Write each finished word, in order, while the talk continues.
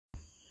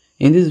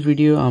In this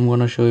video, I'm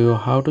gonna show you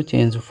how to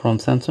change from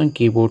Samsung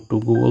keyboard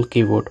to Google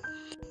keyboard.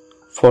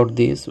 For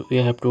this, we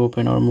have to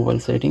open our mobile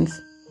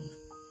settings,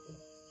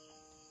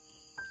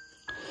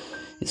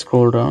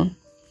 scroll down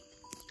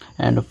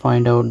and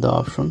find out the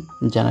option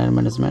General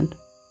Management,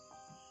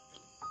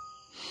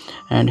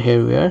 and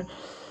here we are.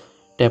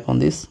 Tap on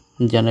this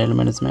General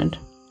Management.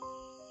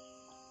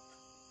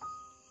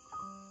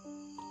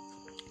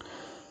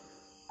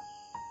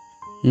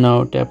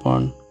 Now tap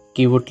on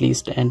Keyboard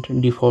List and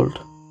Default,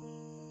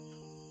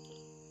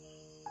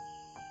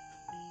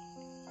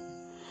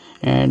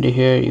 and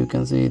here you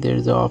can see there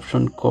is an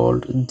option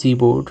called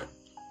Gboard.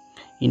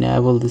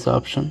 Enable this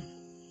option.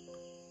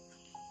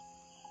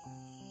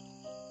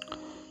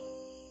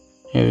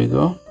 Here we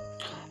go,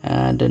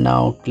 and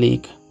now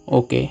click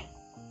OK.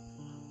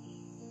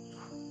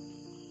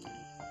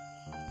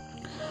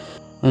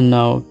 And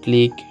now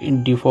click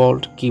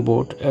Default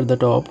Keyboard at the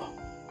top.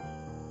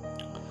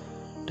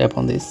 Tap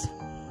on this.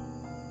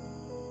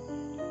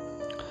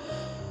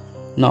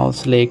 Now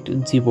select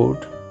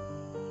Gboard.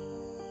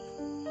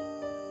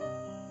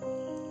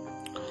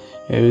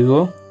 Here we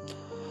go.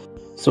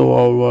 So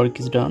our work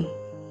is done.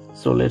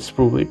 So let's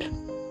prove it.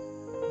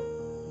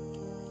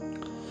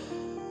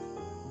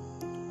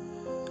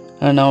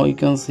 And now you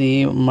can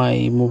see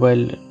my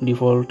mobile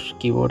default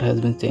keyboard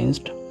has been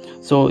changed.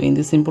 So in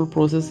this simple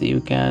process you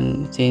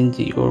can change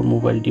your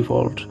mobile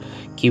default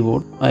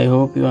keyboard. I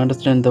hope you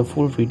understand the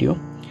full video.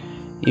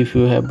 If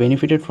you have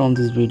benefited from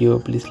this video,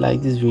 please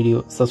like this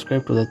video,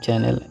 subscribe to the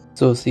channel.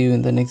 So see you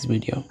in the next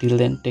video. Till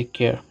then, take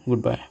care.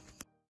 Goodbye.